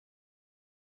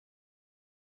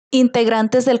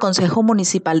Integrantes del Consejo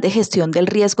Municipal de Gestión del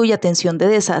Riesgo y Atención de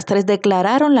Desastres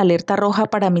declararon la alerta roja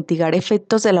para mitigar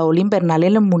efectos de la ola invernal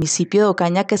en el municipio de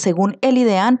Ocaña, que según el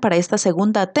IDEAN para esta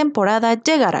segunda temporada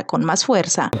llegará con más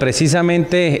fuerza.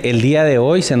 Precisamente el día de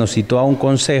hoy se nos citó a un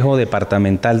Consejo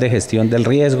Departamental de Gestión del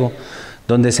Riesgo,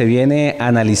 donde se viene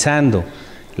analizando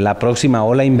la próxima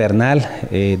ola invernal.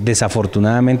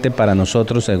 Desafortunadamente para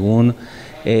nosotros, según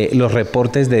los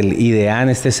reportes del IDEAN,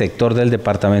 este sector del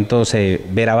departamento se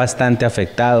verá bastante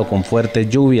afectado con fuertes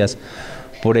lluvias.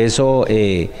 Por eso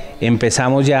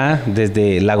empezamos ya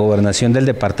desde la gobernación del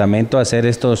departamento a hacer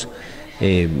estos,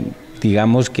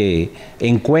 digamos que,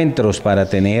 encuentros para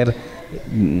tener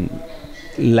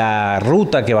la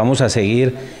ruta que vamos a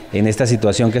seguir en esta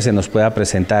situación que se nos pueda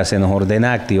presentar. Se nos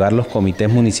ordena activar los comités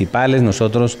municipales.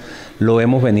 Nosotros lo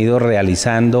hemos venido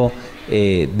realizando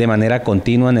de manera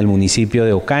continua en el municipio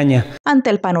de Ocaña. Ante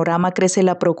el panorama crece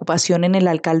la preocupación en el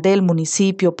alcalde del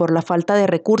municipio por la falta de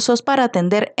recursos para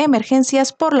atender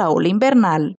emergencias por la ola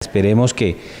invernal. Esperemos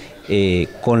que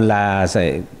con las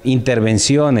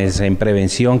intervenciones en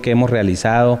prevención que hemos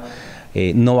realizado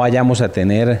no vayamos a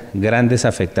tener grandes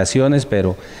afectaciones,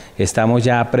 pero estamos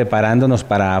ya preparándonos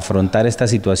para afrontar esta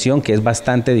situación que es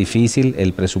bastante difícil.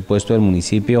 El presupuesto del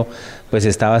municipio pues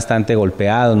está bastante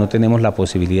golpeado, no tenemos la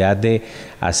posibilidad de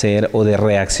hacer o de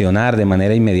reaccionar de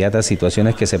manera inmediata a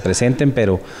situaciones que se presenten,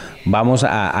 pero vamos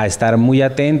a estar muy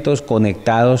atentos,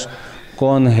 conectados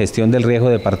con gestión del riesgo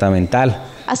departamental.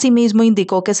 Asimismo,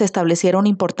 indicó que se establecieron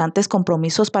importantes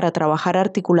compromisos para trabajar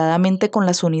articuladamente con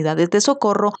las unidades de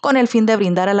socorro con el fin de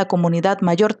brindar a la comunidad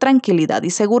mayor tranquilidad y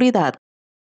seguridad.